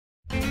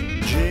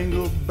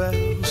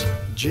bells,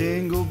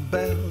 jingle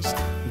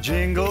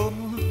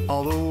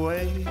all the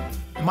way.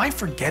 Am I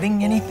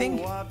forgetting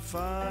anything? What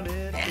fun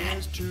it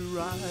is to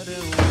ride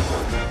in.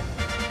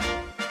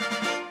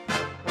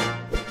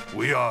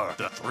 We are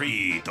the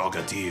 3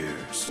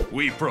 Dogateers.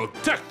 We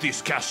protect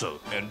this castle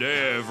and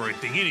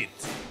everything in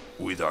it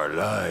with our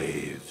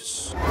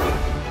lives.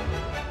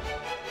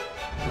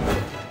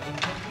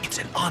 It's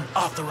an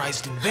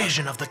unauthorized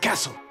invasion of the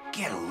castle.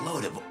 Get a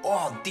load of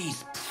all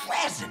these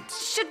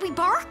presents. Should we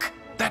bark?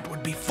 That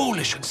would be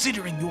foolish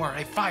considering you are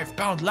a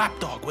 5-pound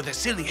lapdog with a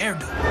silly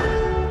hairdo.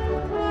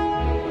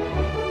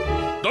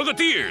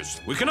 Dogateers!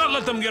 We cannot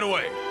let them get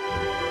away.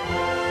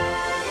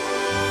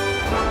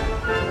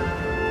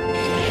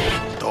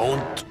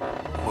 Don't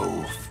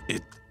move.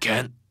 It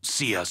can't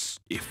see us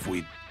if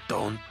we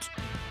don't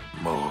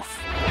move.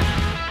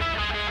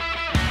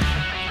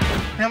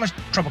 How much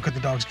trouble could the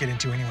dogs get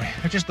into anyway?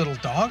 They're just little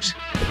dogs.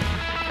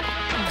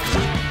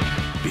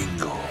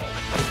 Bingo.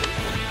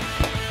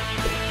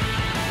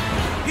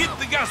 Hit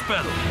the gas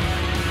pedal.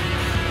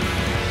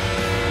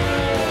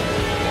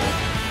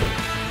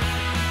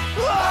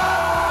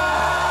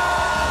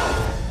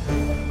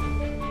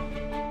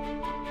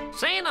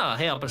 Santa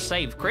help us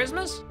save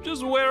Christmas.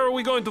 Just where are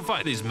we going to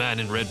find this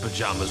man in red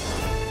pajamas?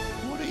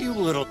 What are you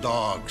little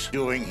dogs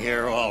doing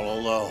here all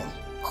alone?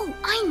 Oh,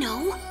 I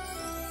know.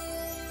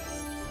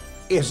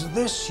 Is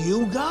this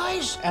you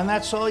guys? And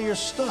that's all your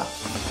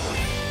stuff?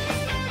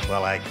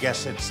 Well, I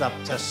guess it's up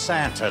to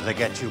Santa to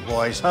get you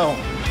boys home.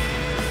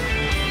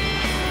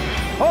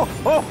 Ho,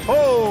 ho,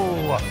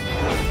 ho!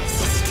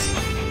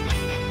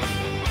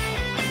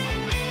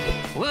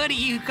 What do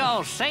you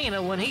call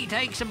Santa when he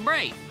takes a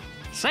break?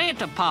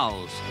 Santa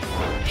Paws.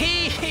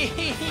 Hee hee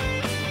hee.